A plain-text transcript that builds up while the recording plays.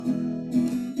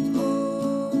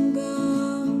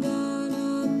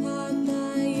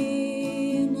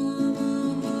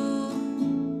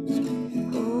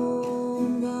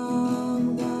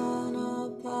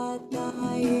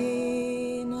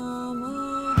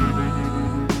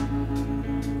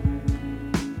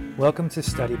Welcome to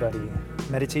Study Buddy,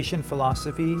 meditation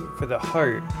philosophy for the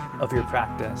heart of your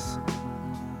practice.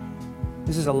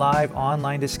 This is a live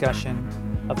online discussion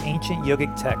of ancient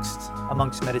yogic texts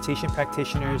amongst meditation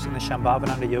practitioners in the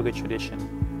Shambhavananda Yoga tradition.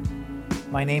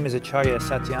 My name is Acharya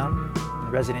Satyam, a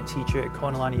resident teacher at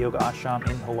Konalani Yoga Ashram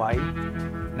in Hawaii,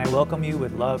 and I welcome you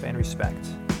with love and respect.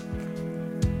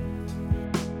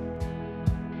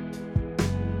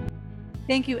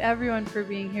 Thank you everyone for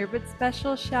being here, but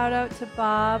special shout out to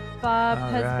Bob. Bob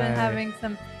has been having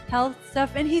some health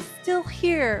stuff and he's still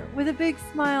here with a big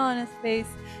smile on his face.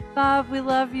 Bob, we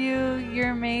love you.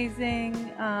 You're amazing.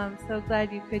 So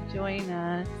glad you could join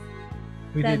us.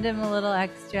 Send him a little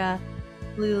extra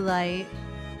blue light.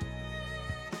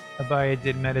 Abaya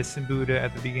did Medicine Buddha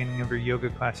at the beginning of her yoga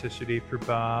class yesterday for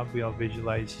Bob. We all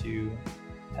visualized you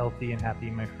healthy and happy,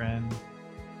 my friend.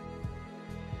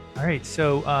 All right,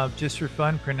 so just for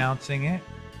fun, pronouncing it: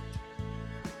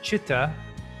 Chitta,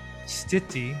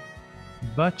 Stiti,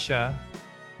 Vacha,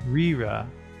 Rira,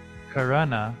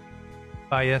 Karana,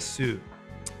 Bayasu.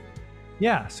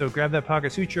 Yeah, so grab that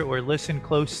Pocket Sutra or listen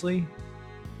closely.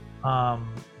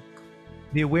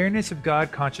 The awareness of God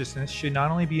consciousness should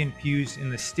not only be infused in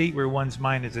the state where one's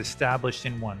mind is established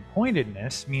in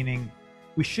one-pointedness, meaning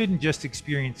we shouldn't just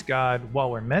experience God while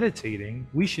we're meditating.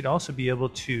 We should also be able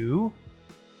to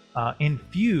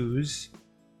infuse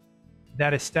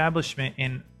that establishment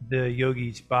in the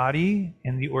yogi's body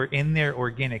and in their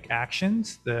organic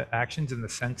actions, the actions in the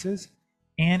senses,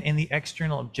 and in the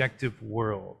external objective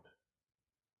world.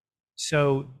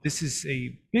 So this is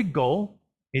a big goal.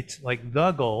 It's like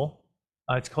the goal.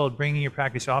 It's called bringing your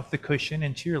practice off the cushion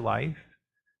into your life.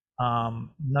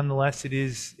 Nonetheless, it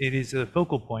is a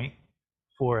focal point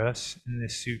for us in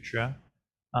this sutra.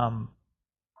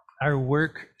 Our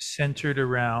work centered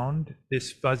around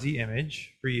this fuzzy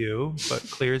image for you, but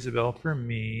clear as a bell for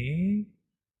me.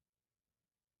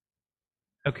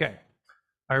 Okay.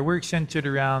 Our work centered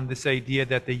around this idea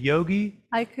that the yogi...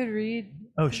 I could read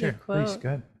Oh, sure. quote. Please, go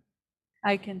ahead.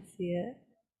 I can see it.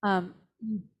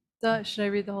 Should I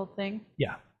read the whole thing?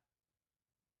 Yeah.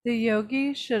 The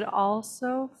yogi should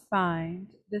also find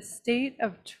the state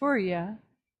of Turiya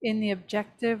in the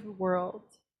objective world.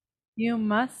 You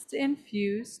must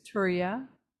infuse Turiya,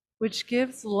 which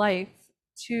gives life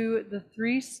to the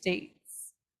three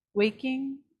states,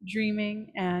 waking,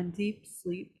 dreaming, and deep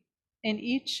sleep, in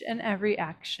each and every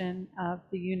action of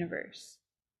the universe.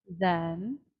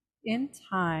 Then, in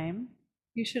time,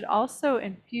 you should also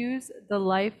infuse the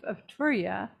life of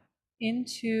Turiya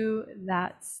into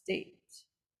that state.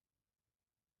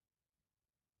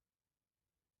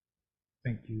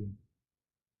 Thank you.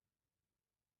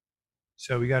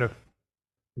 So we gotta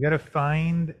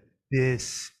find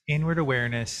this inward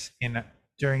awareness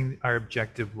during our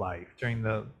objective life,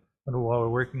 while we're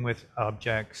working with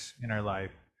objects in our life,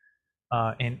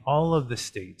 in all of the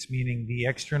states, meaning the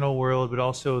external world, but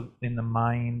also in the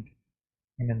mind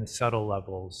and in the subtle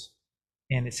levels.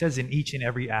 And it says in each and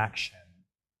every action.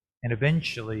 And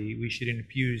eventually we should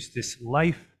infuse this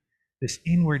life, this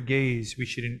inward gaze, we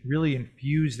should really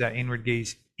infuse that inward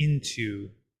gaze into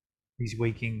these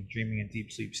waking, dreaming, and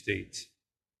deep sleep states.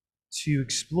 To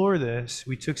explore this,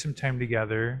 we took some time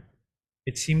together.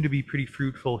 It seemed to be pretty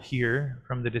fruitful here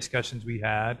from the discussions we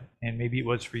had, and maybe it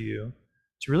was for you,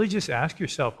 to really just ask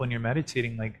yourself when you're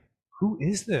meditating, like, who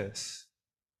is this?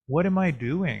 What am I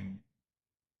doing?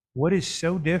 What is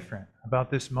so different about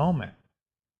this moment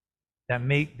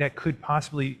that could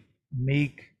possibly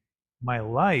make my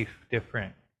life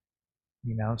different?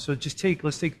 You know, so let's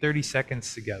take 30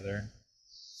 seconds together.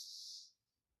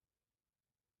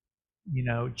 You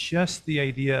know, just the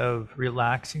idea of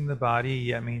relaxing the body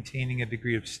yet maintaining a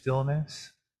degree of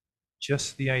stillness,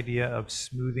 just the idea of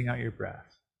smoothing out your breath.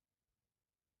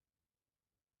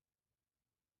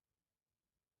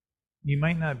 You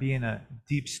might not be in a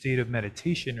deep state of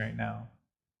meditation right now,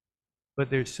 but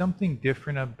there's something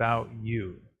different about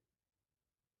you.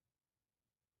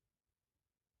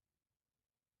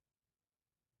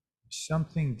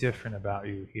 Something different about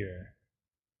you here.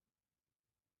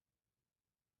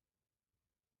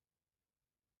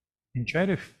 And try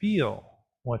to feel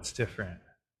what's different.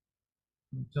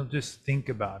 Don't just think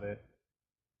about it.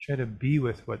 Try to be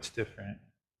with what's different.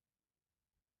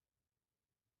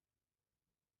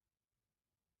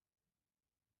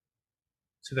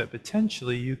 So that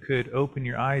potentially you could open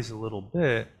your eyes a little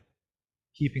bit,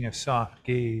 keeping a soft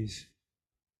gaze,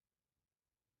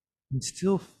 and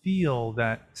still feel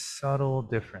that subtle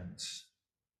difference.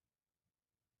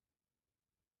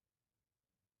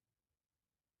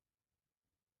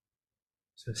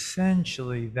 So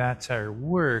essentially, that's our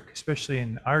work, especially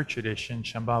in our tradition,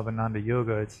 Shambhavananda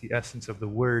Yoga. It's the essence of the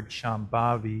word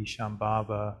Shambhavi,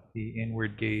 Shambhava, the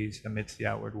inward gaze amidst the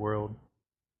outward world.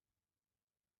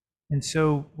 And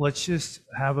so let's just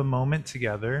have a moment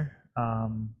together.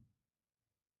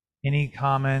 Any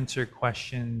comments or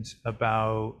questions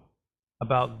about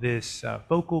this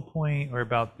focal point, or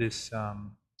about this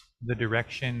the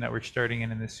direction that we're starting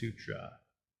in the sutra?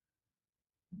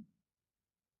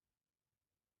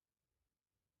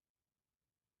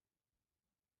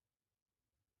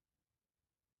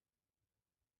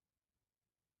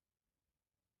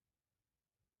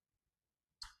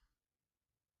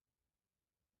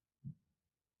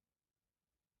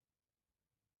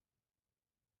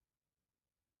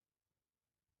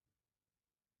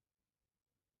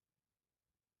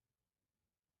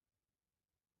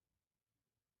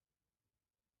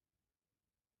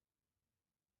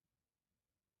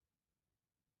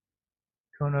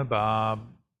 Kona Bob.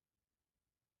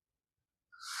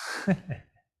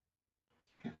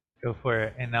 Go for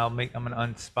it, and I'm gonna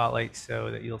unspotlight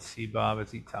so that you'll see Bob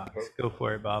as he talks. Go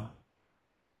for it, Bob.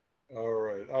 All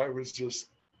right. I was just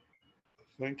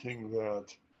thinking that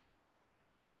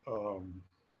um,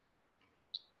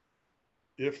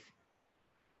 if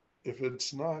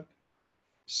it's not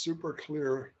super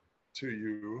clear to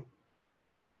you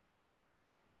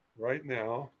right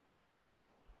now,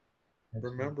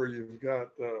 remember you've got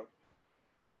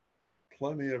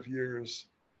plenty of years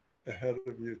ahead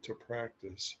of you to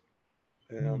practice.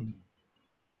 And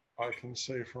I can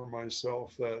say for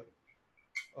myself that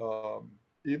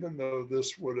even though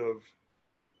this would have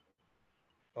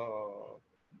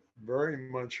very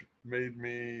much made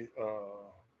me,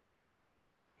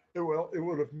 it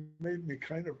would have made me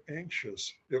kind of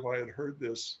anxious if I had heard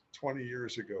this 20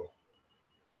 years ago,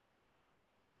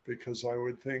 because I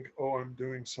would think, oh, I'm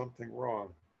doing something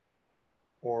wrong,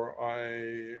 or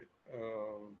I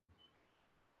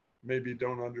maybe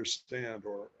don't understand,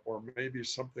 or maybe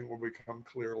something will become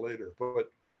clear later.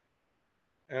 But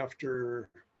after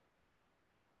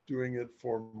doing it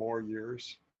for more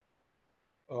years,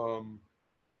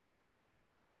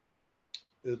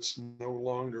 it's no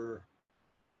longer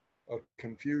a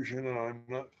confusion, and I'm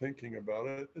not thinking about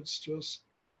it. It's just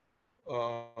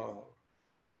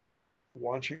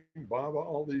watching Baba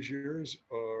all these years,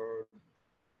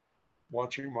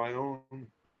 watching my own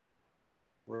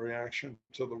reaction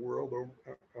to the world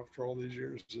after all these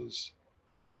years, has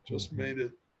just made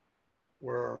it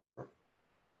where,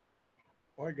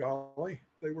 by golly,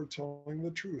 they were telling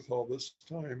the truth all this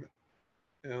time.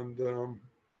 And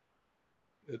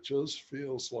it just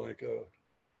feels like a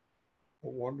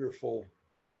wonderful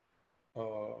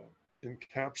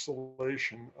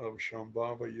encapsulation of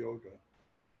Shambhava Yoga.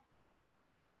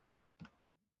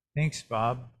 Thanks,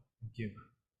 Bob. Thank you.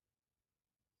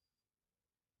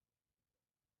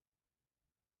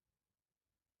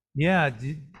 Yeah, I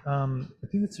think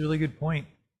that's a really good point.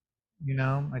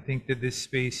 I think that this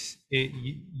space,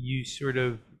 you sort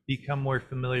of become more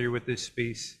familiar with this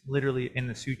space. Literally in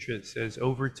the sutra, it says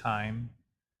over time,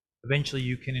 eventually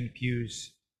you can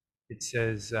infuse, it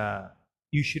says,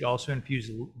 you should also infuse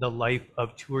the life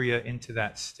of Turiya into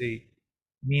that state.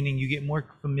 Meaning you get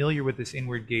more familiar with this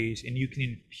inward gaze, and you can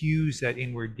infuse that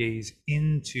inward gaze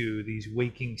into these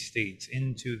waking states,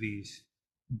 into these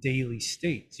daily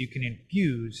states. You can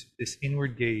infuse this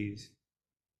inward gaze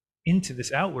into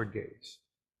this outward gaze.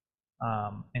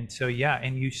 And so, yeah,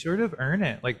 and you sort of earn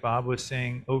it, like Bob was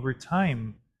saying, over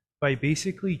time by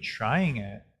basically trying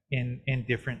it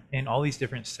in all these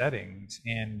different settings.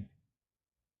 And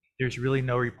there's really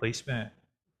no replacement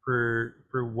for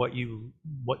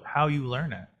how you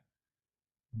learn it.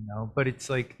 But it's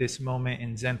like this moment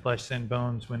in Zen Flesh, Zen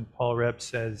Bones when Paul Rep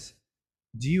says,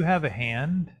 "Do you have a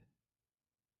hand?"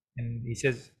 And he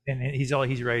says, and he's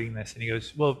writing this, and he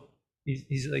goes, "Well,"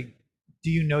 he's like, "Do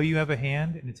you know you have a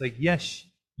hand?" And it's like, "Yes,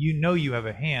 you know you have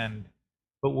a hand,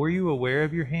 but were you aware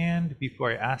of your hand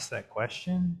before I asked that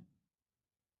question?"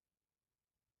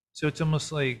 So it's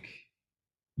almost like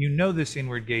this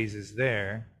inward gaze is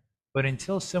there, but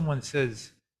until someone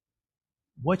says,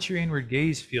 "What's your inward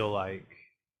gaze feel like?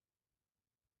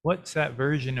 What's that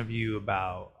version of you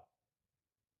about?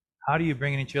 How do you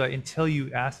bring it into your life?" Until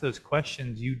you ask those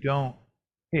questions, you don't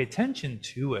pay attention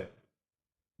to it.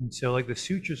 And so, like, the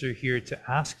sutras are here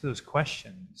to ask those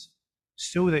questions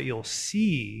so that you'll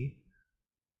see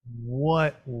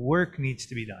what work needs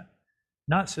to be done.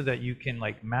 Not so that you can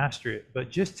like master it, but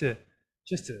just to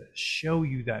show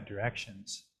you that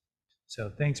directions. So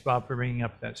thanks, Bob, for bringing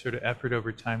up that sort of effort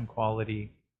over time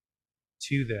quality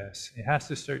to this. It has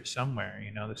to start somewhere.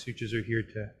 The sutras are here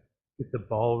to get the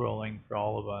ball rolling for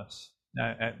all of us.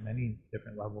 at many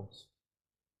different levels.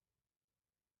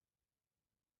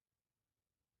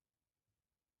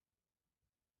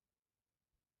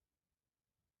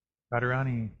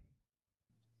 Radharani.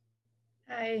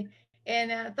 Hi,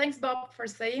 and thanks, Bob, for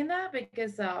saying that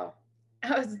because I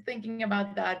was thinking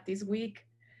about that this week,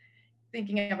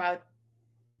 thinking about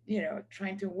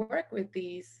trying to work with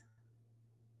these.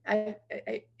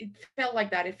 It felt like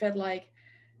that. It felt like,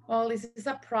 well, this is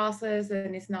a process,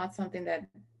 and it's not something that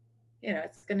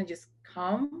it's gonna just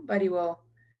come, but it will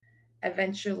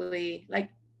eventually. Like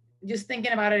just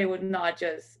thinking about it, it would not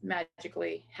just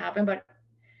magically happen, but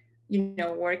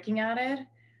working at it,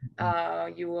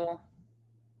 you will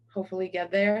hopefully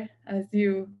get there as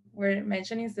you were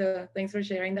mentioning. So thanks for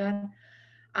sharing that.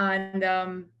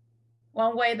 And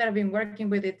one way that I've been working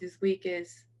with it this week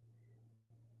is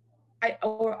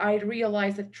I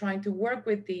realized that trying to work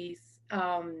with these,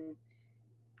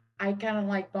 I kind of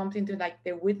like bumped into like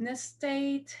the witness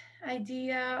state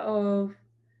idea of,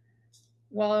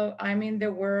 well, I'm in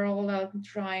the world, I'm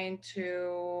trying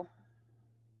to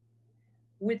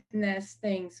witness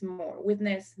things more,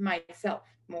 witness myself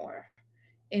more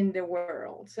in the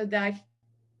world. So that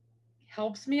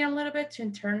helps me a little bit to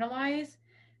internalize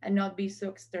and not be so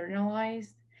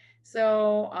externalized.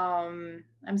 So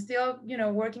I'm still,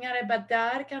 working at it, but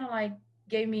that kind of like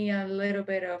gave me a little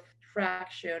bit of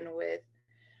traction with,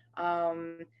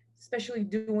 um, especially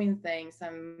doing things.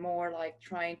 I'm more like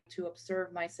trying to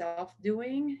observe myself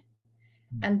doing,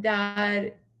 and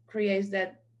that creates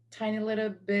that tiny little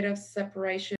bit of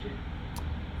separation.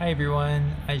 Hi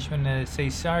everyone, I just want to say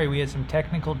sorry, we had some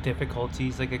technical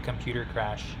difficulties like a computer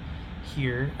crash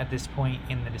here at this point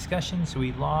in the discussion, so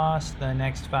we lost the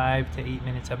next 5 to 8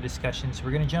 minutes of discussion. So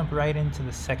we're going to jump right into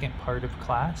the second part of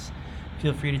class.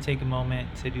 Feel free to take a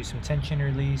moment to do some tension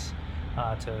release,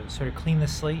 to sort of clean the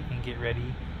slate and get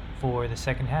ready for the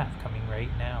second half coming right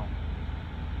now.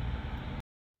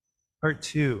 Part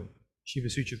 2, Shiva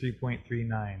Sutra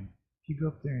 3.39. If you go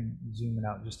up there and zoom it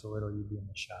out just a little, you'd be in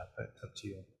the shot, but it's up to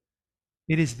you.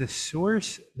 It is the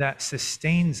source that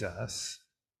sustains us,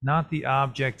 not the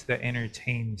object that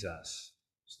entertains us.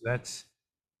 So that's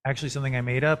actually something I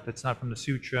made up. It's not from the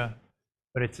sutra,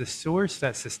 but it's the source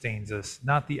that sustains us,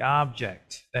 not the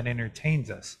object that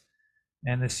entertains us.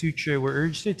 And the sutra, we're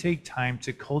urged to take time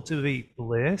to cultivate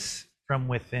bliss from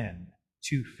within,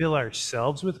 to fill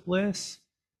ourselves with bliss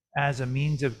as a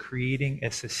means of creating a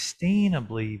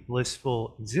sustainably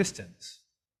blissful existence.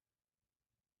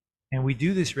 And we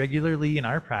do this regularly in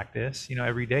our practice,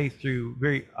 every day through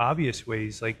very obvious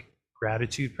ways like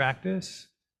gratitude practice,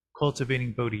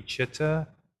 cultivating bodhicitta.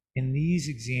 In these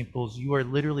examples, you are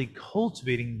literally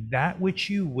cultivating that which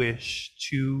you wish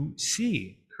to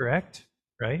see, correct?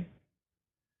 Right?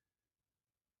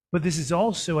 But this is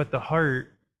also at the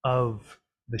heart of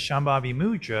the Shambhavi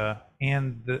Mudra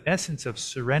and the essence of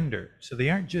surrender. So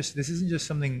this isn't just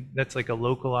something that's like a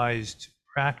localized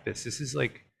practice. This is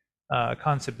like a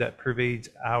concept that pervades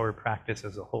our practice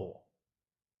as a whole.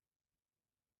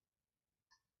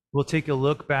 We'll take a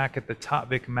look back at the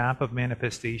Tatvik map of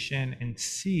manifestation and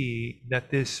see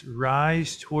that this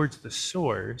rise towards the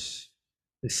source,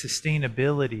 this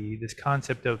sustainability, this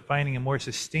concept of finding a more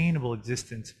sustainable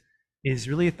existence is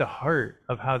really at the heart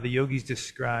of how the yogis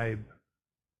describe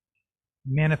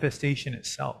manifestation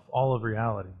itself, all of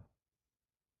reality.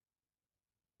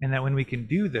 And that when we can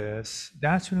do this,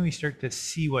 that's when we start to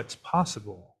see what's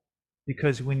possible.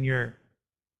 Because when you're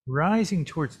rising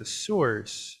towards the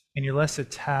source and you're less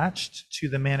attached to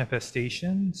the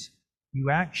manifestations, you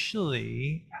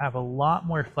actually have a lot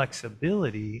more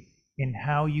flexibility in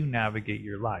how you navigate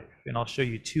your life. And I'll show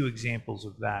you 2 examples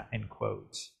of that in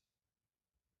quotes.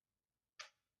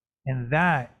 And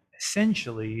that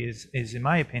essentially is in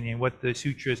my opinion, what the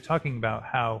sutra is talking about,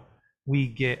 how we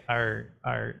get our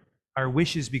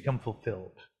wishes become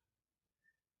fulfilled.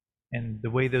 And the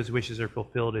way those wishes are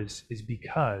fulfilled is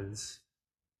because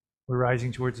we're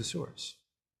rising towards the source,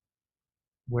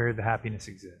 where the happiness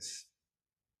exists.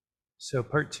 So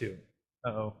part 2.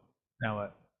 Uh-oh, now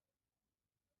what?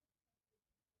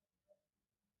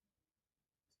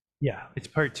 Yeah, it's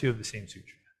part 2 of the same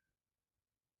sutra.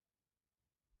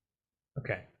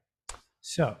 Okay,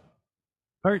 so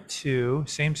part 2,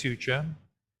 same sutra.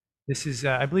 This is,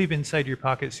 I believe, inside your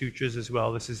pocket sutras as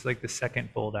well. This is like the second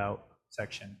fold out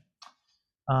section.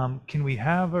 Can we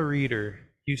have a reader?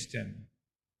 Houston.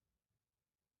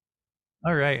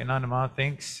 All right, Anandama,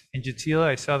 thanks. And Jatila,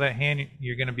 I saw that hand.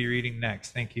 You're going to be reading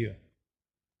next. Thank you.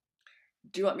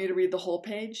 Do you want me to read the whole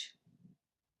page?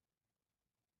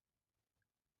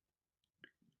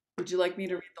 Would you like me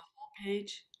to read the whole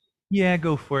page? Yeah,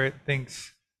 go for it.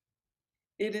 Thanks.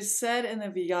 It is said in the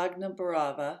Vyagna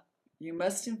Bharava, you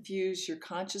must infuse your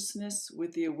consciousness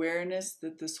with the awareness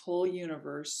that this whole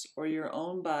universe or your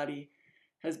own body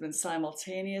has been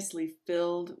simultaneously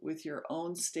filled with your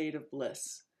own state of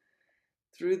bliss.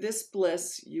 Through this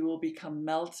bliss, you will become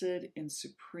melted in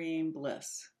supreme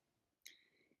bliss.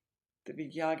 The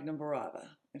Vyagna Bharava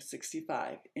of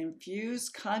 65. Infuse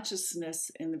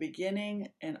consciousness in the beginning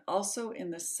and also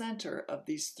in the center of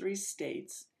these three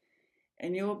states,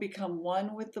 and you will become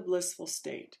one with the blissful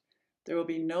state. There will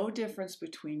be no difference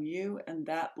between you and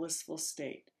that blissful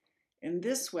state. In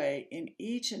this way, in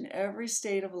each and every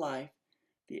state of life,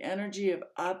 the energy of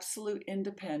absolute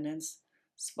independence,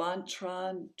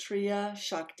 Svantratriya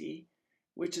Shakti,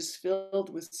 which is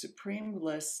filled with supreme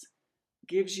bliss,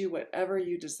 gives you whatever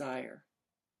you desire.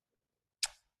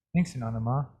 Thanks,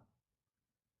 Anandama.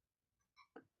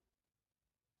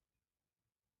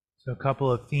 So a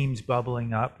couple of themes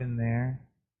bubbling up in there.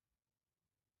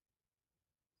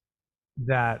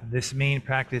 That this main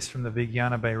practice from the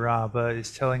Vyagna Bhairava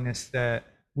is telling us that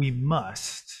we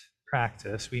must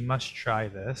practice, we must try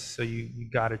this. So you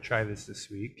got to try this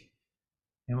week.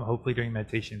 And hopefully during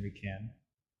meditation we can.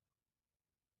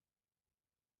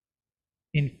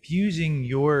 Infusing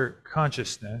your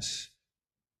consciousness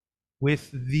with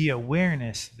the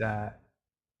awareness that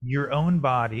your own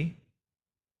body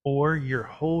or your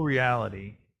whole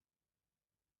reality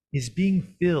is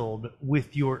being filled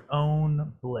with your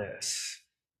own bliss.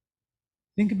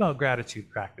 Think about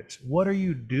gratitude practice. What are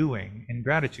you doing in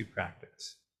gratitude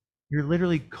practice? You're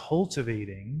literally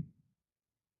cultivating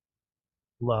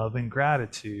love and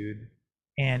gratitude,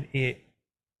 and it,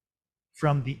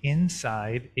 from the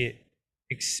inside, it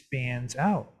expands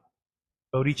out.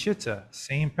 Bodhicitta,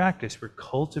 same practice. We're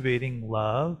cultivating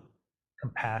love,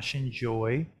 compassion,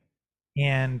 joy,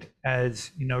 and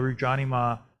as you know,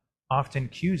 Rudranima often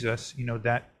cues us,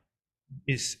 that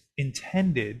is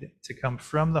intended to come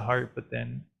from the heart, but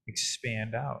then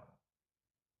expand out.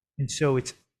 And so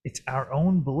it's our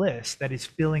own bliss that is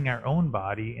filling our own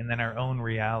body and then our own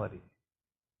reality.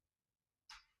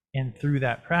 And through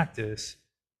that practice,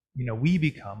 we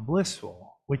become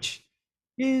blissful, which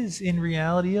is in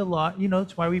reality a lot,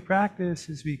 it's why we practice,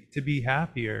 is to be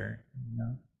happier,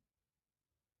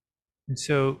 And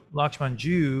so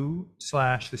Lakshmanju /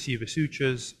 the Siva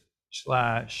Sutras /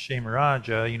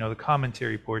 Shemaraja, the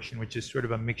commentary portion, which is sort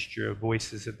of a mixture of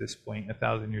voices at this point,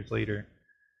 1,000 years later,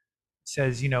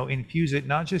 says, infuse it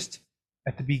not just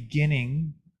at the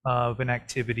beginning of an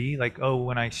activity, like,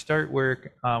 when I start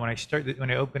work,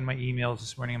 when I open my emails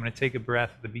this morning, I'm going to take a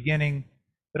breath at the beginning,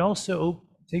 but also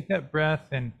take that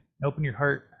breath and open your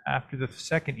heart after the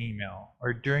second email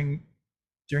or during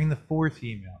the fourth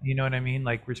email. You know what I mean?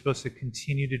 Like, we're supposed to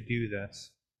continue to do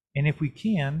this. And if we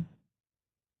can,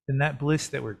 then that bliss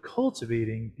that we're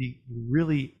cultivating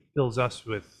really fills us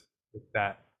with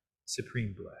that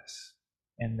supreme bliss.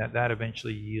 And that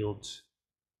eventually yields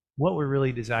what we're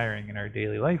really desiring in our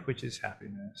daily life, which is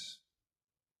happiness.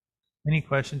 Any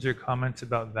questions or comments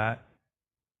about that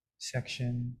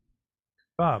section?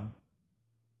 Bob?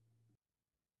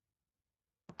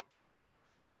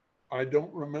 I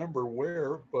don't remember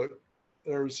where, but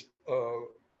there's,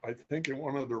 I think in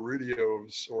one of the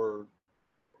videos or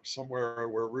somewhere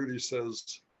where Rudy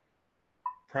says,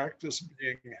 practice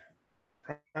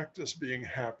being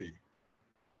happy.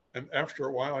 And after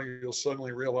a while, you'll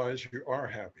suddenly realize you are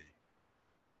happy.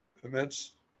 And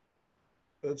that's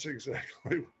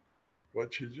exactly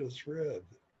what you just read.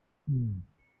 In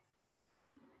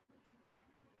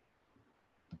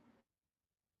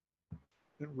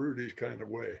Rudy's kind of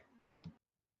way.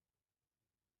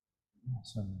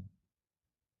 Awesome.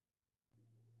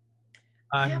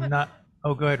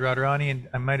 Oh, go ahead, Radharani, and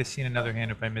I might have seen another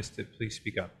hand. If I missed it, please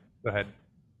speak up. Go ahead.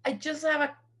 I just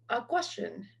have a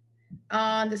question.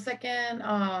 On the second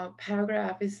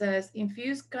paragraph, it says,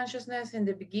 infuse consciousness in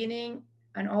the beginning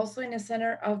and also in the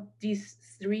center of these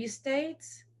three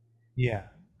states. Yeah.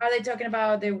 Are they talking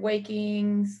about the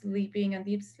waking, sleeping, and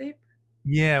deep sleep?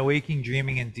 Yeah, waking,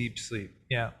 dreaming, and deep sleep.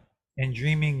 Yeah. And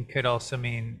dreaming could also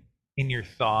mean in your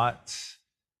thoughts,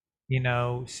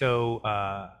 so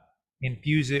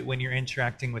infuse it when you're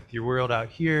interacting with your world out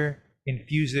here.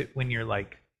 Infuse it when you're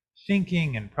like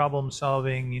thinking and problem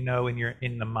solving, when you're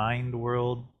in the mind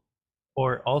world.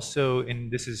 Or also,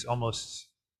 and this is almost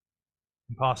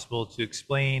impossible to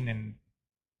explain, and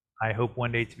I hope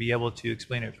one day to be able to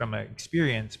explain it from an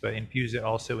experience, but infuse it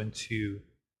also into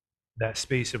that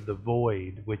space of the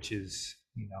void, which is,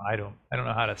 I don't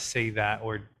know how to say that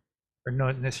or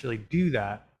not necessarily do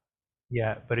that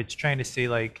yet, but it's trying to say,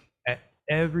 like, at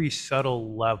every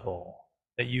subtle level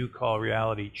that you call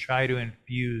reality, try to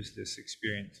infuse this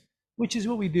experience which is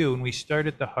what we do when we start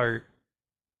at the heart,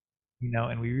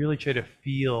 and we really try to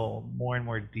feel more and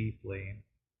more deeply.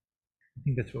 I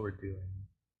think that's what we're doing.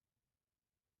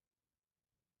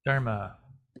 Dharma.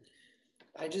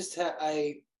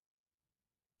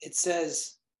 It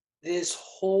says this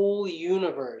whole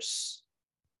universe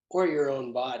or your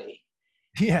own body.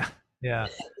 Yeah.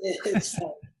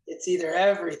 It's either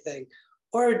everything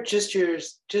or just your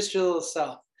little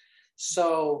self.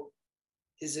 So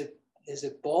is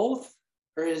it both,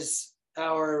 or is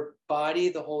our body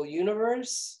the whole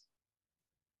universe?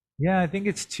 Yeah, I think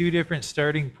it's two different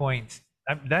starting points.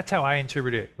 That's how I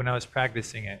interpret it when I was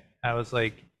practicing it. I was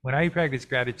like, when I practice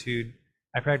gratitude,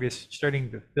 I practice starting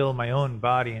to fill my own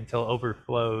body until it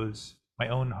overflows, my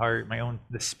own heart,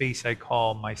 the space I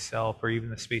call myself, or even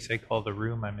the space I call the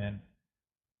room I'm in.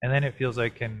 And then it feels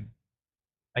like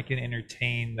I can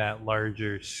entertain that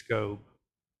larger scope.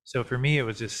 So for me, it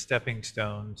was just stepping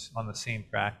stones on the same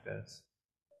practice.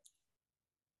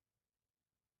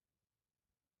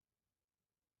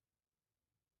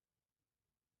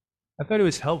 I thought it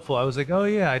was helpful. I was like, oh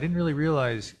yeah, I didn't really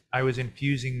realize I was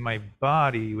infusing my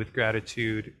body with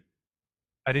gratitude.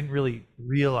 I didn't really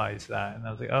realize that. And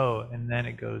I was like, oh, and then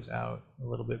it goes out a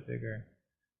little bit bigger.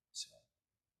 So,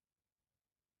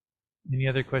 any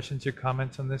other questions or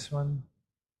comments on this one?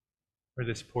 Or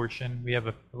this portion? We have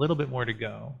a little bit more to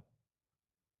go.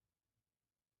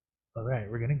 All right,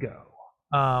 we're gonna go.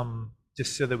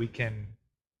 Just so that we can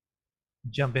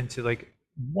jump into like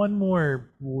one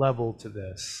more level to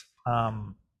this.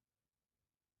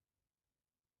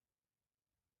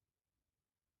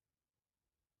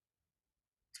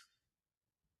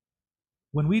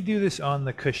 When we do this on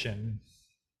the cushion,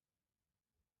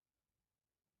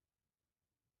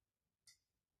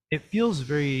 it feels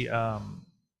very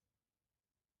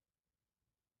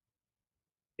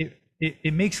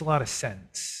it makes a lot of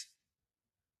sense.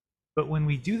 But when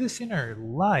we do this in our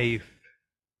life,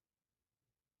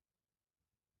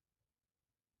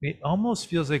 it almost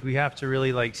feels like we have to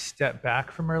really like step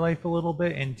back from our life a little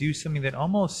bit and do something that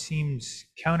almost seems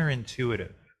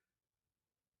counterintuitive.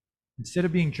 Instead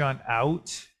of being drawn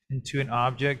out into an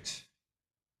object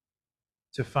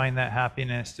to find that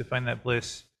happiness, to find that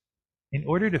bliss, in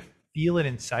order to feel it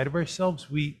inside of ourselves,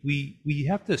 we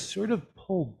have to sort of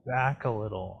pull back a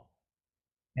little.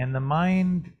 And the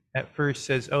mind at first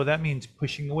says, oh, that means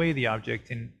pushing away the object.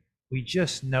 And we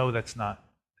just know that's not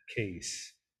the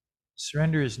case.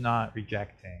 Surrender is not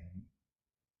rejecting.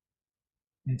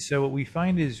 And so what we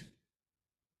find is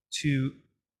to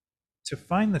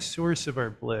find the source of our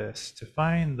bliss, to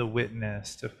find the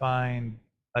witness, to find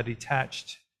a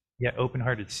detached yet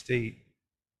open-hearted state,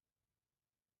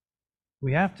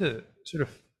 we have to sort of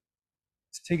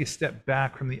take a step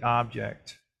back from the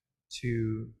object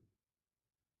to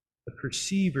the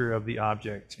perceiver of the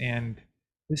object. And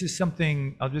this is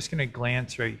something I'm just going to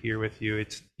glance right here with you.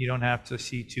 You don't have to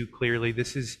see too clearly.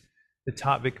 This is the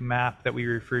Tatvik map that we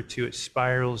refer to. It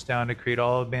spirals down to create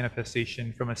all of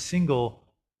manifestation from a single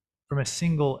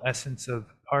essence of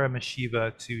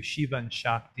Paramashiva to Shiva and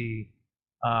Shakti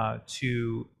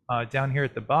to down here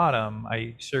at the bottom.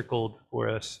 I circled for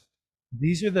us.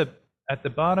 These are at the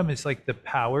bottom is like the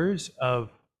powers of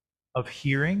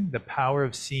hearing, the power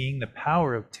of seeing, the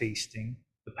power of tasting,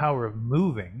 the power of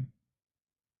moving.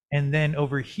 And then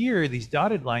over here, these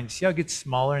dotted lines, see how it gets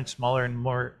smaller and smaller and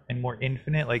more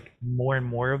infinite, like more and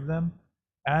more of them?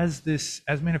 As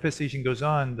manifestation goes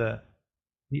on, the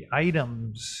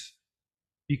items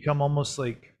become almost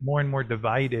like more and more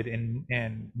divided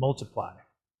and multiply.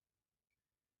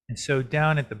 And so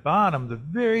down at the bottom, the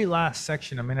very last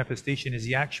section of manifestation is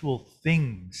the actual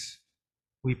things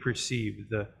we perceive,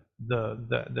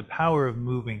 the power of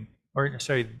moving, or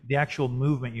sorry, the actual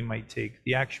movement you might take,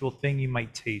 the actual thing you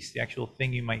might taste, the actual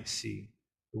thing you might see,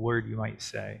 the word you might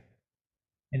say.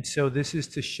 And so this is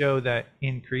to show that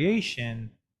in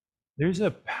creation, there's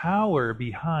a power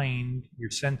behind your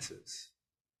senses.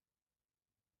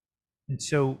 And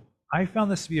so I found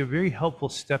this to be a very helpful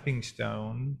stepping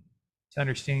stone to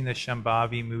understanding the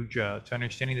Shambhavi Mudra, to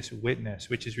understanding this witness,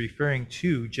 which is referring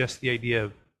to just the idea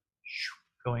of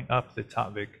going up the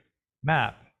Tatvik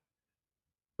map.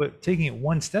 But taking it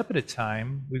one step at a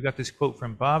time, we've got this quote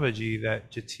from Babaji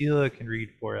that Jatila can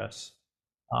read for us,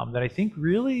 that I think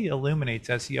really illuminates,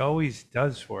 as he always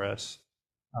does for us,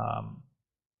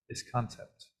 this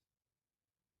concept.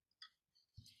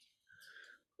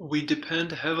 We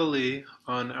depend heavily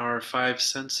on our five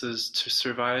senses to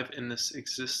survive in this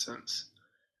existence.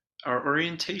 Our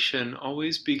orientation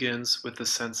always begins with the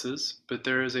senses, but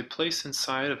there is a place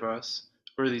inside of us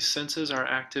where these senses are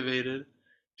activated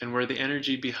and where the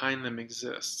energy behind them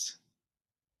exists.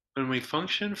 When we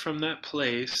function from that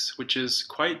place, which is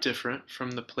quite different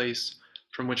from the place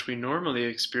from which we normally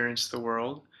experience the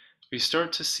world, we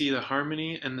start to see the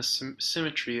harmony and the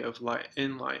symmetry of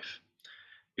in life.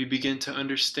 We begin to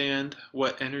understand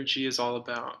what energy is all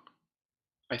about.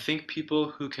 I think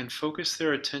people who can focus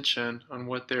their attention on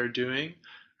what they're doing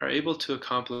are able to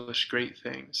accomplish great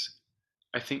things.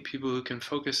 I think people who can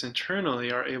focus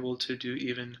internally are able to do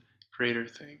even greater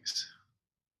things.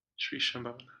 Sri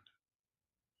Shambhavananda.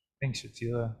 Thanks,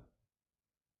 Shatila.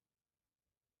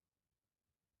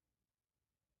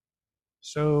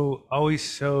 So always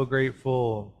so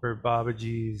grateful for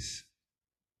Babaji's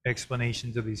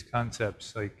explanations of these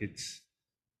concepts. Like it's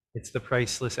the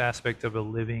priceless aspect of a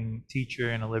living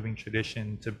teacher and a living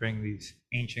tradition to bring these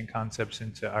ancient concepts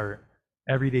into our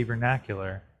everyday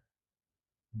vernacular.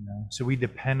 You know, so we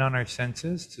depend on our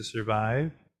senses to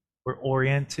survive. We're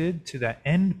oriented to that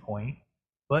end point,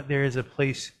 but there is a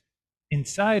place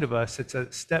inside of us that's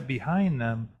a step behind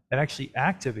them that actually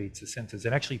activates the senses,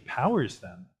 that actually powers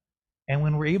them. And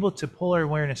when we're able to pull our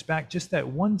awareness back just that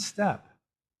one step,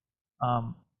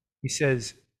 he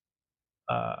says,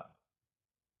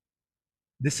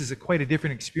 this is quite a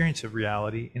different experience of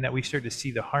reality in that we start to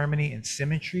see the harmony and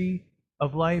symmetry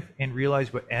of life and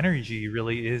realize what energy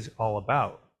really is all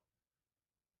about.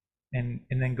 And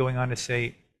then going on to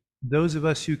say, those of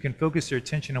us who can focus their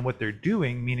attention on what they're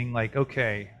doing, meaning like,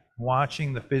 okay,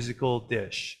 watching the physical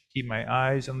dish, keep my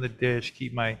eyes on the dish,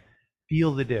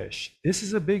 feel the dish. This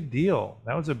is a big deal.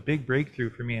 That was a big breakthrough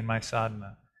for me in my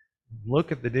sadhana.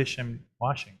 Look at the dish I'm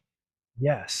washing.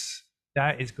 Yes,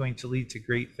 that is going to lead to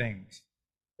great things.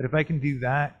 But if I can do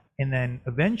that, and then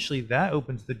eventually that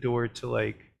opens the door to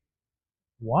like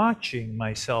watching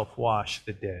myself wash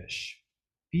the dish,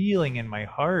 feeling in my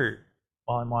heart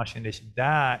while I'm washing the dish,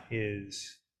 that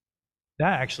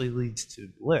actually leads to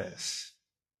bliss.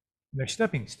 They're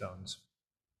stepping stones.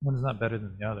 One's not better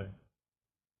than the other.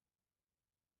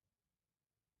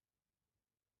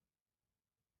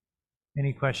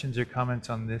 Any questions or comments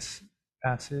on this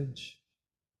passage?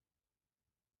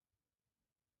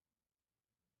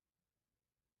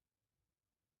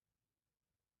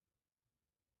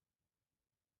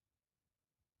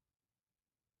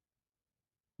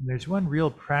 There's one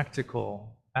real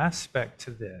practical aspect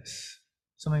to this,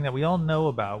 something that we all know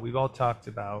about, we've all talked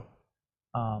about,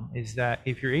 is that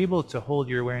if you're able to hold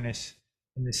your awareness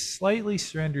in this slightly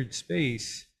surrendered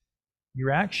space,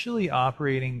 you're actually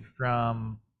operating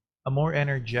from a more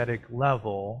energetic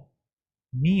level,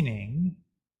 meaning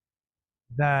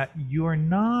that you're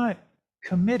not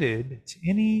committed to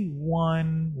any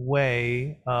one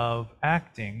way of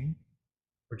acting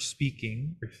or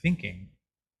speaking or thinking,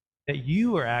 that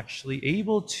you are actually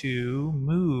able to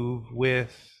move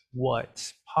with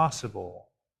what's possible.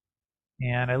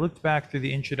 And I looked back through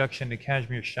the introduction to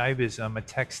Kashmir Shaivism, a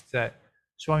text that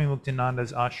Swami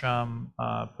Muktananda's ashram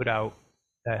put out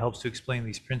that helps to explain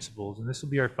these principles. And this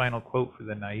will be our final quote for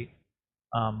the night.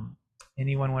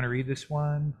 Anyone want to read this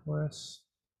one for us?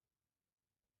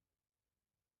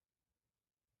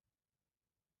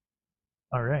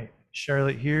 All right.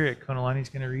 Charlotte here at Konalani is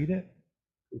going to read it.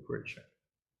 Go for it, Charlotte.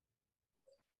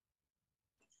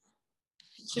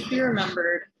 It should be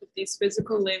remembered that these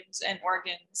physical limbs and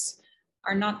organs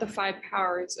are not the five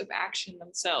powers of action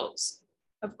themselves.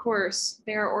 Of course,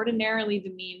 they are ordinarily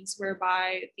the means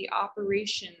whereby the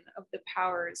operation of the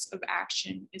powers of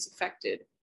action is effected.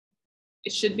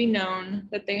 It should be known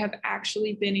that they have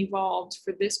actually been evolved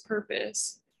for this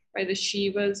purpose by the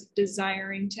Shivas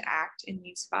desiring to act in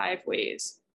these five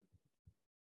ways.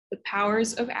 The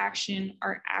powers of action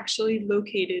are actually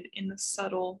located in the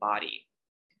subtle body.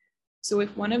 So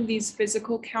if one of these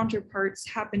physical counterparts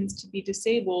happens to be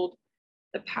disabled,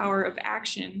 the power of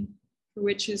action for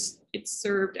which it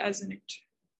served as an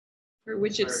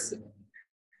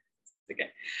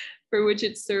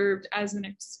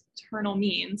external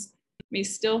means may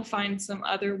still find some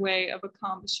other way of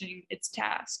accomplishing its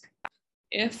task.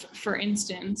 If, for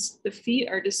instance, the feet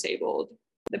are disabled,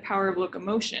 the power of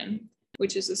locomotion,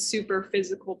 which is a super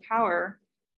physical power,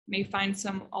 may find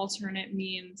some alternate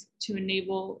means to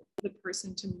enable the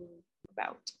person to move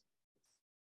about.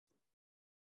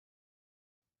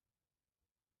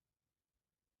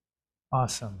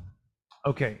 Awesome.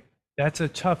 Okay, that's a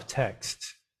tough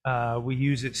text. We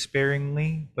use it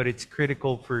sparingly, but it's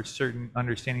critical for certain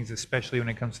understandings, especially when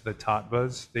it comes to the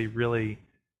tattvas. They really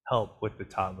help with the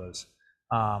tattvas.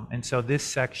 And so this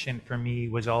section for me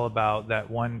was all about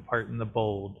that one part in the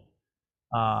bold,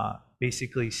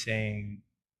 basically saying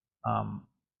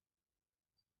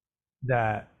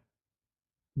that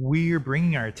we are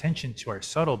bringing our attention to our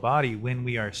subtle body when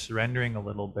we are surrendering a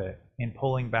little bit and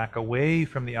pulling back away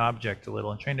from the object a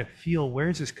little and trying to feel, where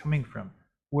is this coming from?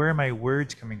 Where are my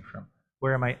words coming from?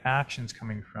 Where are my actions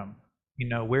coming from?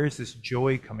 Where is this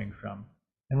joy coming from?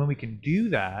 And when we can do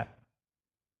that,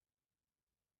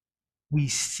 we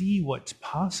see what's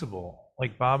possible,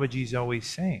 like Babaji's always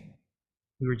saying.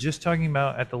 We were just talking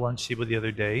about at the lunch table the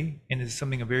other day, and it's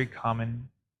something a very common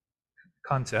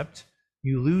concept.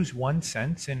 You lose one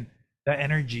sense, and that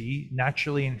energy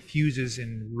naturally infuses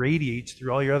and radiates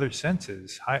through all your other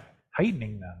senses,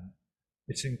 heightening them.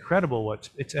 It's incredible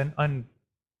it's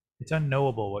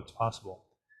unknowable what's possible.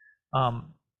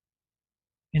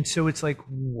 And so it's like,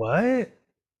 what?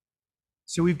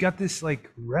 So we've got this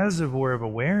like reservoir of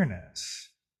awareness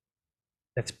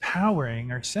that's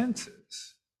powering our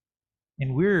senses.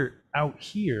 And we're out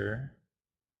here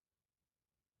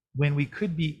when we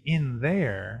could be in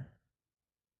there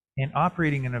and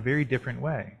operating in a very different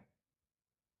way.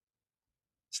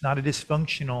 It's not a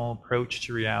dysfunctional approach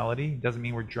to reality. It doesn't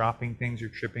mean we're dropping things or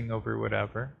tripping over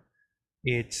whatever.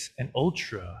 It's an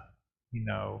ultra,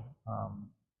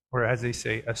 or as they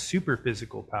say, a super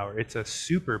physical power. It's a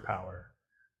superpower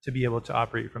to be able to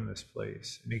operate from this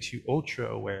place. It makes you ultra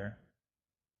aware.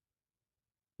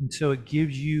 And so it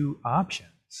gives you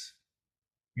options.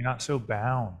 You're not so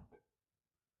bound.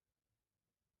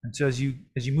 And so as you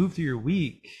move through your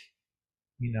week,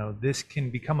 this can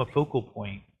become a focal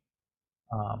point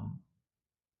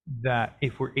that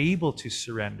if we're able to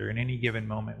surrender in any given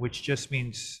moment, which just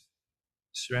means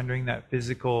surrendering that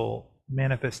physical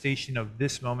manifestation of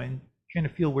this moment, trying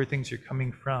to feel where things are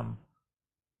coming from,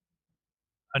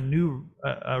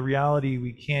 a reality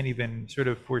we can't even sort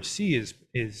of foresee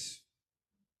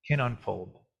can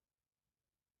unfold.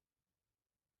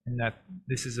 And that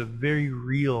this is a very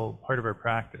real part of our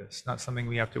practice, not something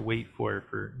we have to wait for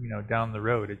down the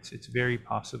road. It's very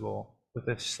possible with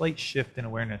a slight shift in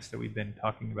awareness that we've been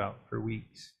talking about for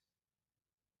weeks.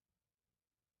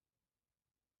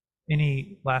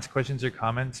 Any last questions or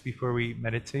comments before we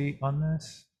meditate on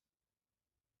this?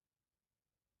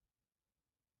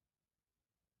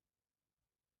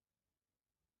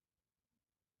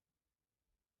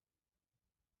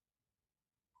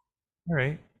 All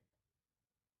right.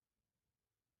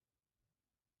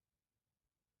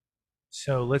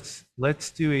 So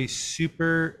let's do a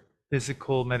super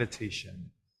physical meditation.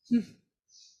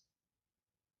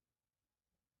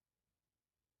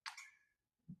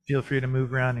 Feel free to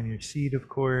move around in your seat, of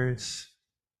course.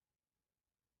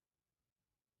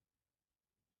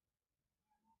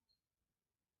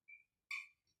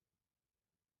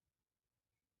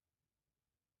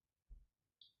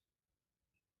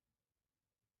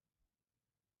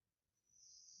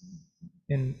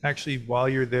 And actually, while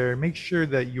you're there, make sure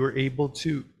that you're able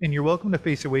to, and you're welcome to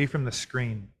face away from the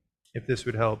screen if this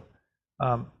would help.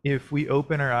 If we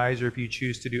open our eyes, or if you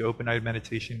choose to do open-eyed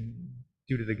meditation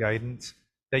due to the guidance,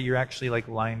 that you're actually like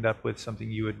lined up with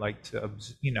something you would like to,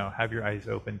 have your eyes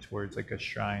open towards, like a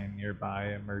shrine nearby,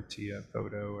 a murti, a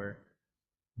photo, or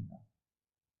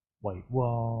white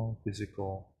wall,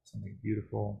 physical, something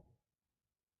beautiful.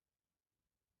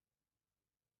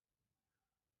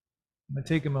 I'm going to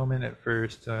take a moment at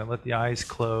first to let the eyes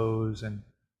close and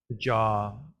the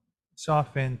jaw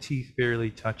soften, teeth barely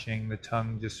touching, the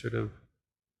tongue just sort of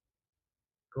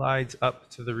glides up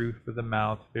to the roof of the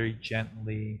mouth very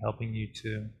gently, helping you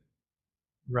to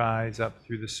rise up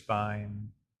through the spine.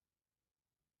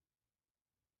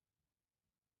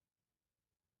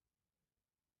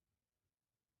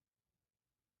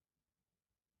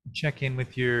 Check in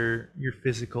with your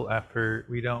physical effort.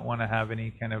 We don't want to have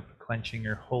any kind of clenching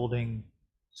or holding.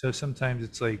 So sometimes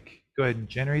it's like, go ahead and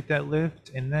generate that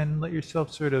lift and then let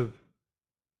yourself sort of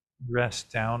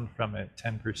rest down from it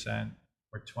 10%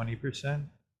 or 20% and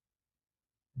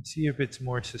see if it's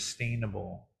more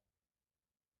sustainable.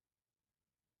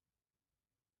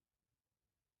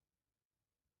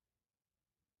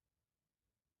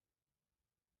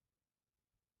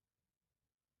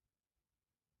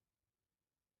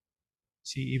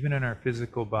 See, even in our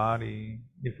physical body,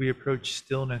 if we approach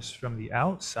stillness from the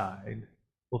outside,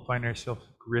 we'll find ourselves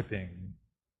gripping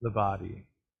the body,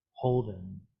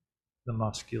 holding the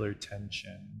muscular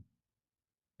tension,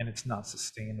 and it's not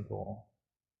sustainable.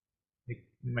 We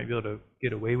might be able to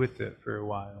get away with it for a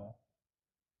while,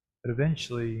 but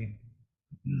eventually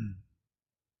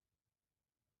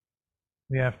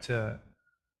we have to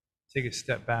take a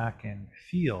step back and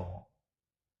feel,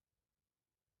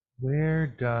 where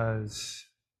does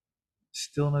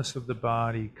stillness of the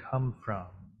body come from?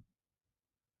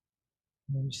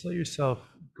 And just let yourself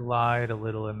glide a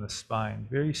little in the spine,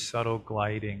 very subtle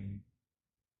gliding.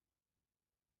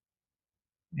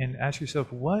 And ask yourself,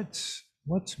 what's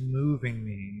moving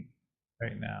me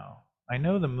right now? I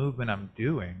know the movement I'm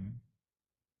doing.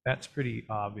 That's pretty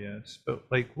obvious, but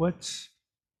like what's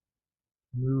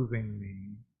moving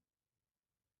me?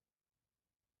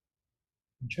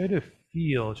 And try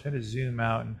to zoom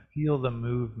out and feel the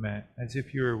movement as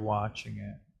if you were watching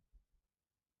it.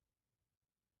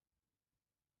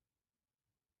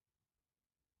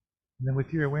 And then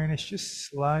with your awareness just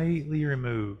slightly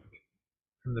removed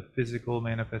from the physical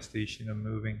manifestation of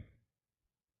moving,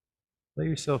 let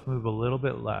yourself move a little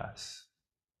bit less.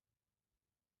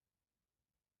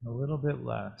 A little bit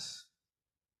less.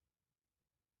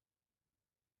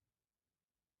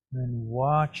 And then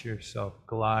watch yourself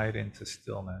glide into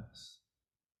stillness.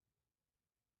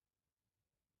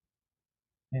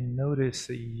 And notice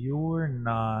that you're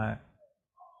not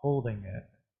holding it.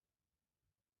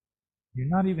 You're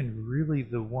not even really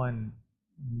the one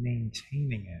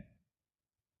maintaining it.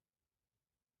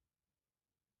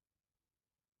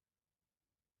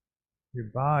 Your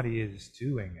body is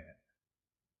doing it,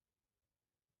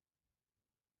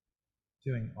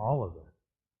 doing all of it.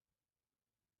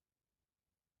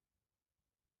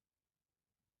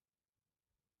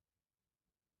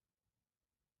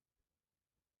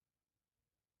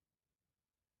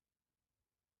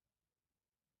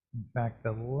 In fact,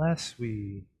 the less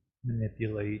we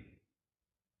manipulate,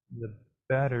 the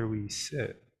better we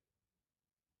sit.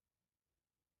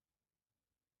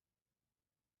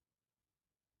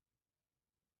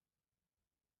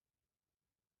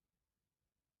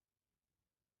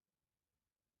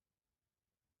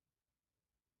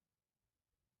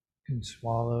 You can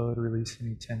swallow to release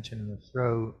any tension in the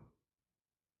throat.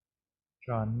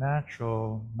 Draw a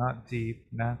natural, not deep,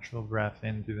 natural breath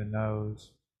in through the nose.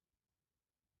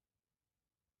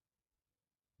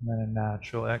 And then a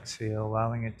natural exhale,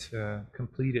 allowing it to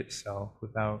complete itself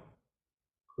without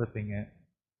clipping it.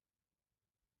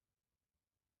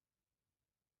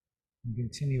 And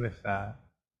continue with that.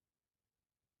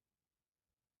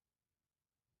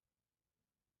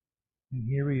 And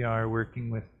here we are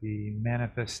working with the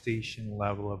manifestation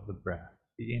level of the breath,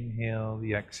 the inhale,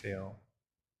 the exhale,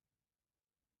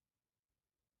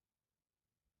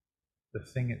 the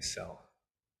thing itself,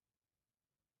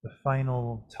 the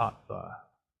final tattva.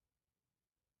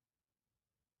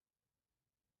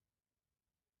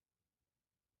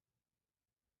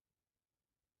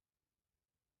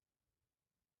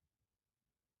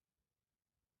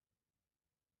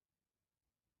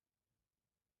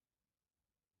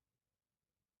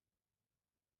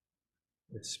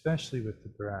 Especially with the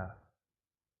breath.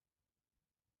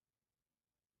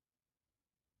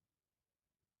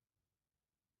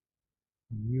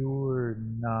 You're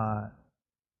not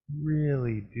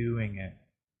really doing it.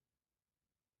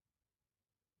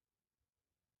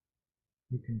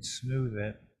 You can smooth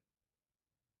it.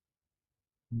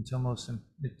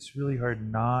 It's really hard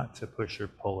not to push or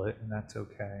pull it, and that's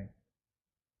okay.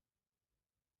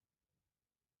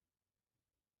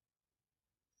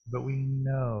 But we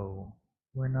know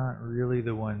we're not really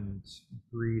the ones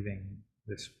breathing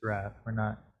this breath. We're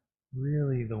not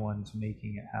really the ones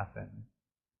making it happen.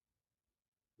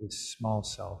 This small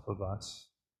self of us.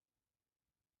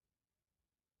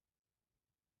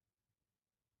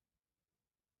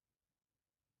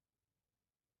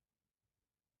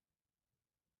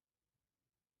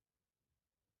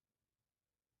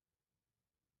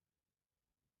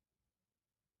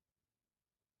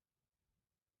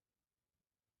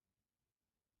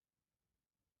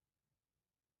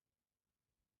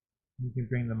 You can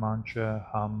bring the mantra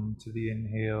hum to the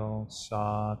inhale,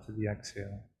 sa to the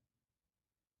exhale.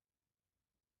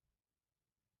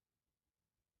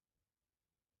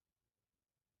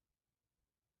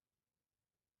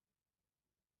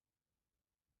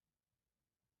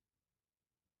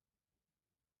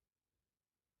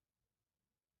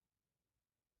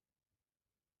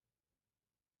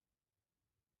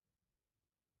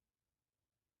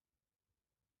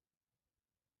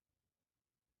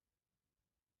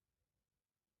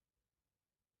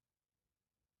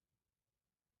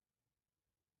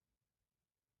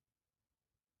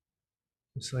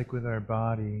 Just like with our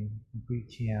body, if we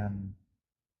can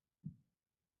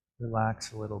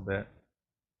relax a little bit.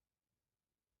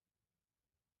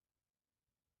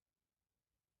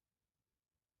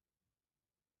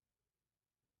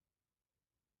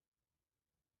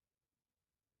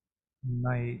 You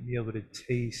might be able to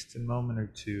taste a moment or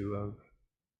two of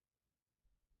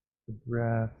the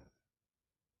breath,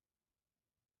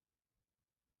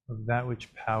 of that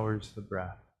which powers the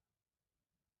breath.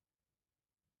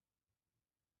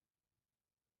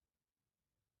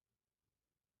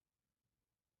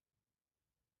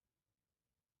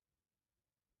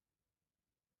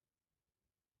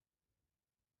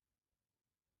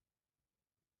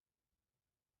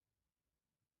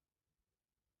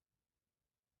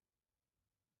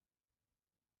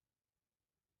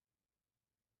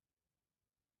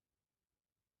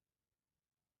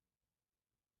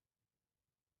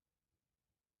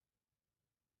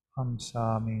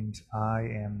 Hamsa means I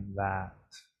am that.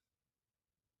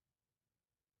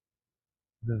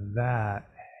 The that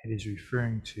it is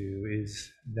referring to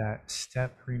is that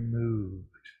step removed,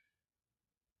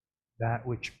 that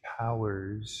which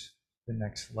powers the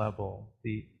next level,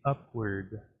 the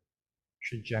upward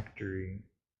trajectory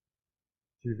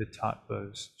through the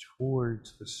tattvas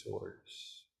towards the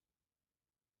source.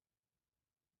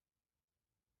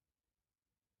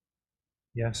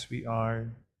 Yes, we are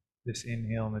this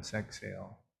inhale and this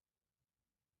exhale,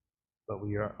 but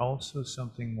we are also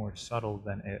something more subtle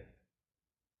than it.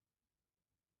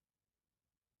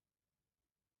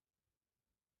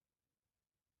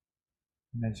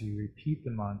 And as you repeat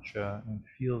the mantra and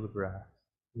feel the breath,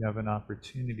 you have an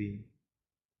opportunity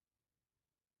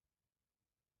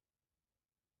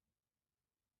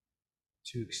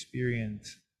to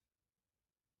experience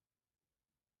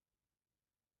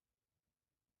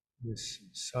this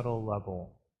subtle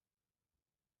level.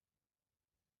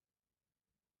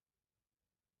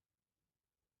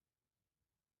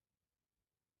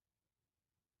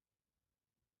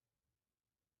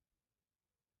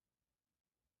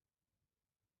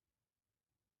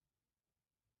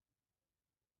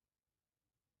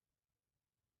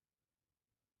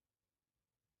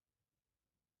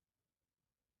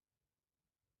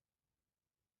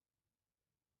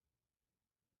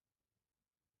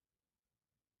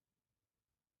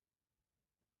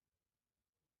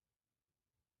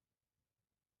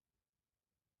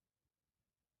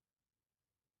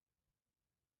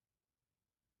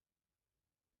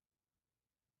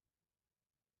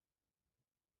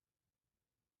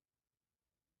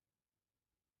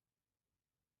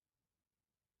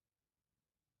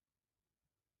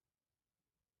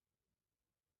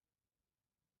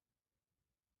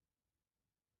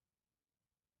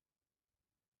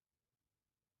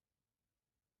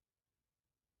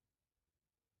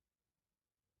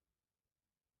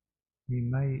 We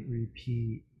might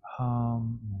repeat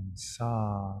hum and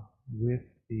sa with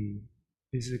the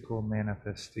physical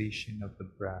manifestation of the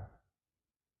breath,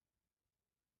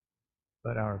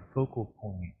 but our focal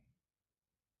point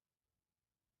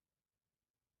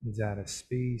is at a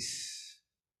space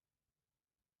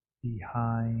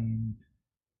behind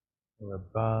or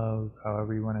above,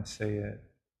 however you want to say it,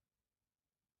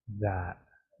 that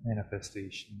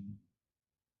manifestation,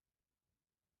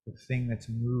 the thing that's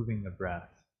moving the breath,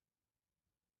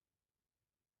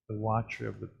 the watcher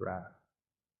of the breath.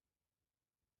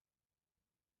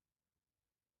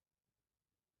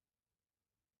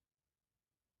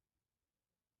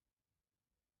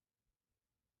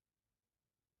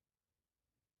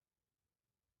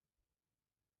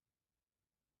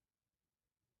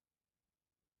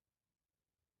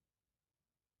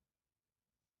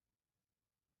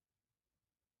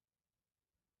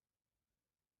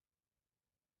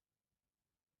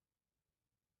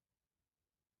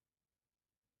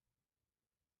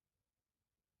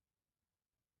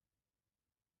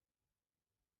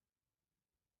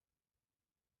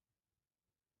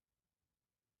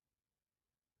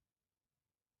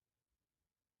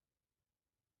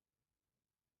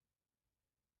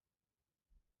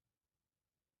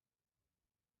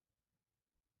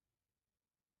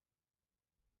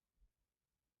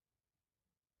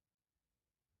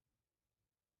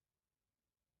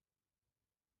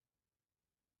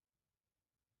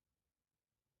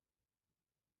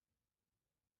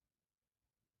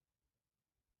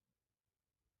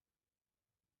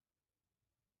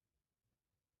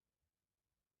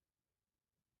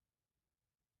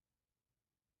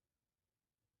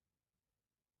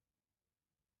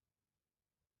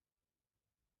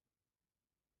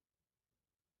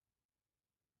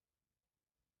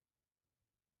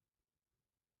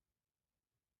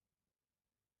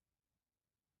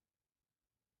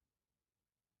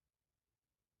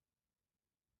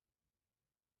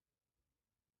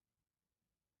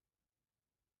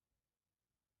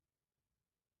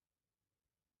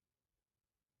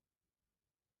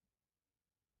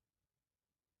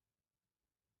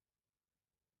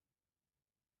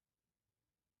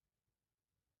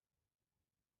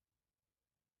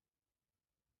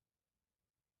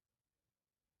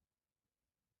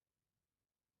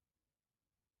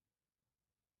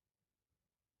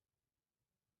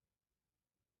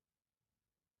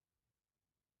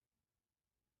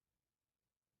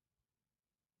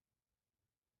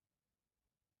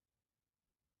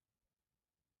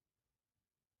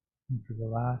 And for the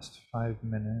last 5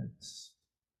 minutes,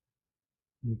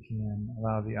 you can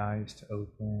allow the eyes to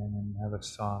open and have a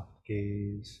soft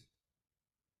gaze,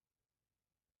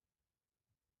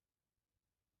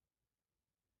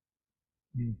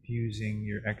 infusing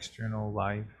your external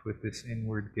life with this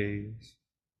inward gaze.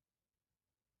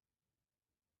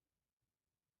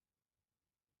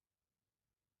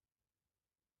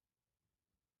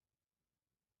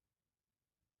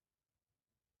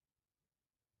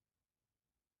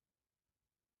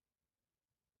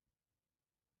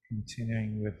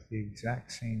 continuing with the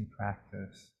exact same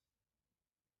practice.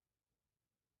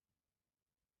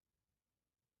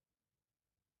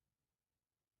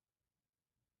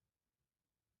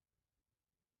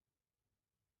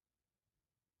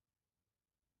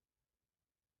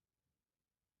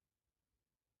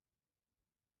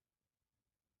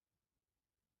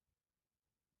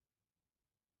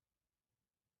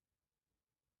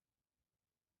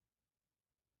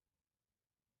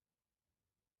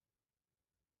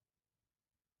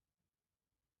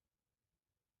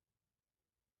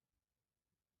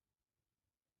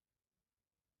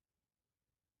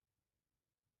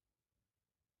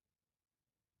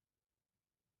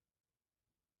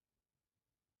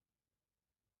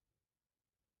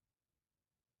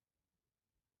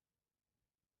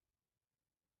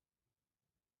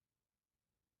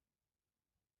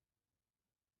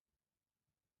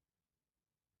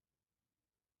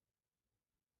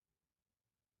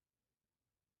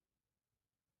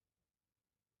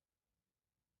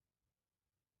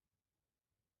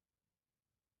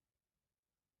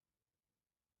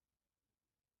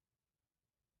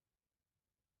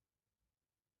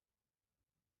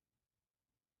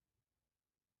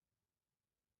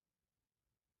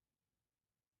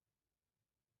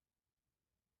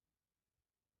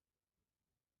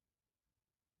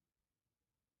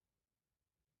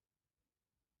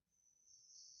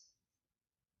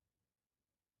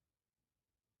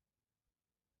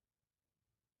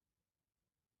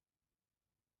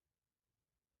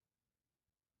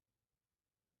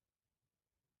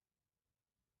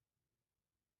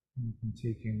 You can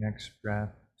take your next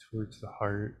breath towards the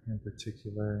heart in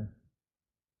particular.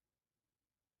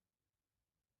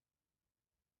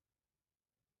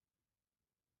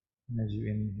 And as you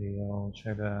inhale,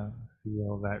 try to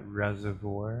feel that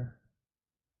reservoir.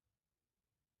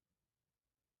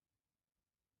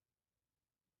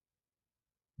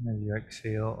 And as you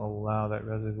exhale, allow that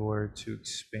reservoir to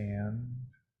expand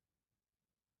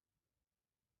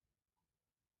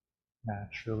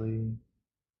naturally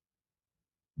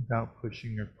without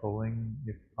pushing or pulling,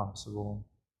 if possible.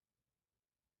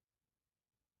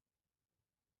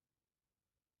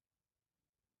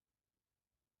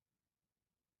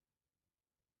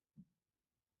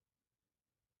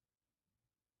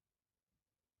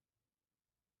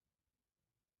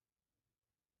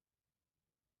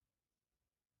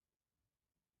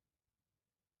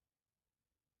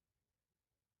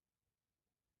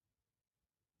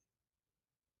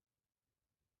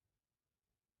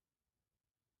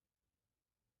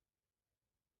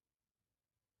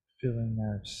 Filling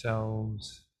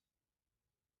ourselves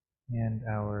and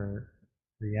our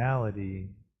reality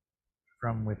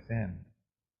from within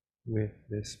with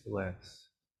this bliss.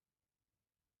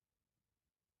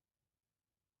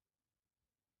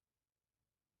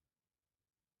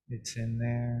 It's in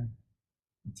there.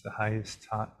 It's the highest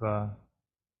tattva.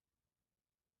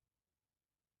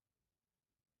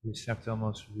 You just have to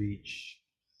almost reach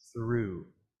through.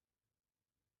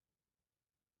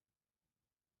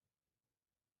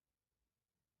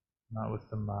 Not with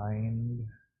the mind,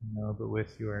 no, but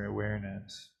with your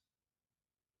awareness.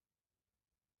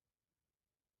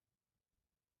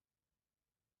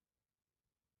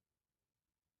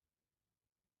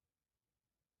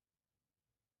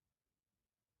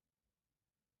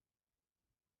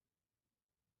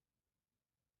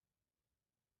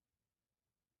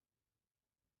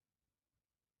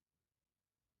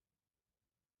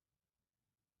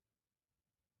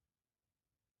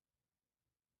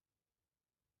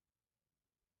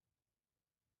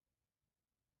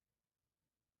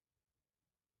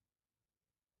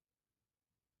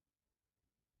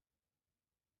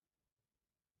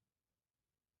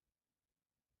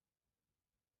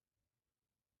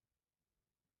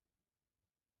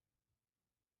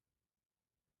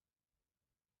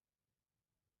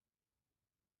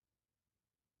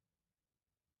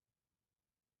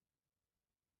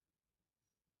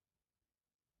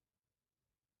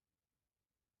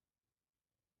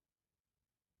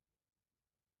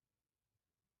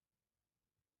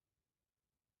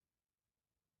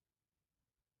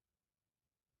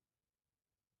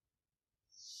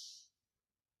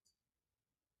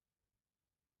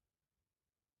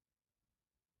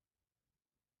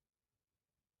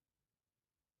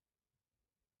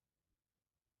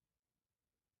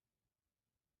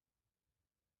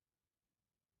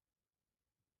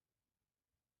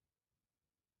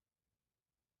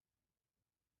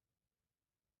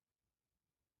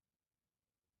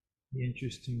 The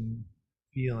interesting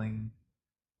feeling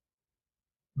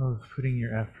of putting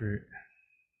your effort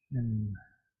in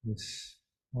this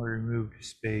more removed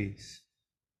space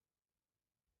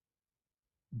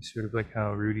Sort of like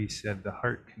how Rudy said, the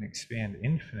heart can expand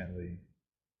infinitely.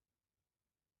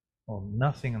 Well,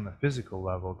 nothing on the physical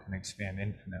level can expand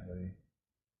infinitely.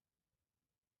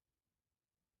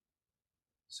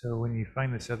 So when you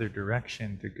find this other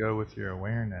direction to go with your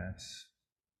awareness,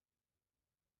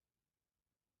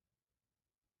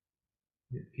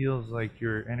 it feels like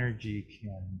your energy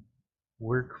can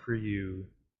work for you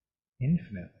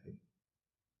infinitely.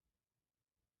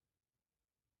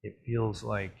 It feels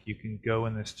like you can go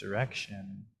in this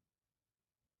direction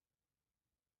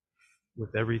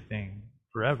with everything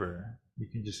forever. You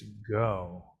can just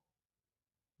go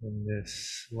in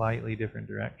this slightly different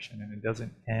direction and it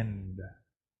doesn't end.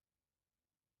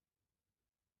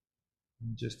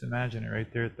 And just imagine it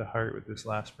right there at the heart with this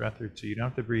last breath or two. You don't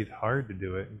have to breathe hard to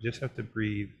do it. You just have to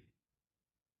breathe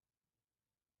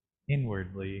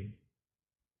inwardly,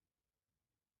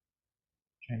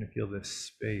 trying to feel this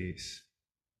space.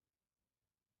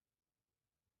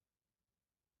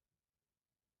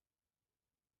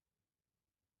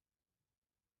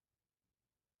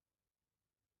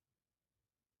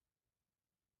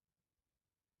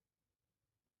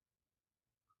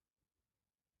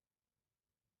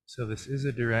 So this is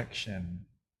a direction.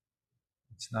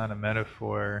 It's not a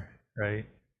metaphor, right?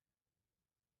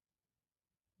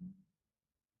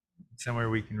 It's somewhere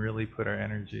we can really put our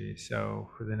energy. So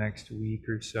for the next week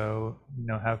or so,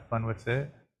 have fun with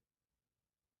it.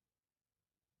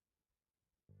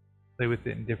 Play with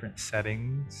it in different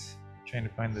settings, trying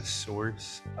to find the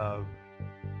source of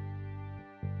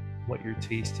what you're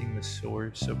tasting, the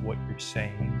source of what you're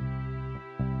saying.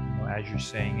 As you're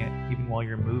saying it, even while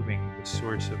you're moving, the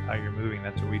source of how you're moving.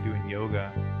 That's what we do in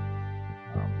yoga.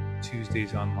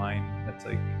 Tuesdays online, that's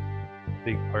like a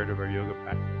big part of our yoga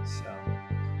practice. So,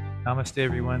 namaste,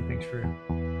 everyone. Thanks for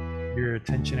your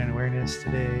attention and awareness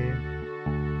today.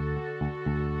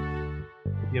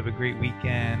 Hope you have a great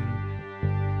weekend.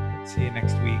 See you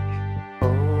next week.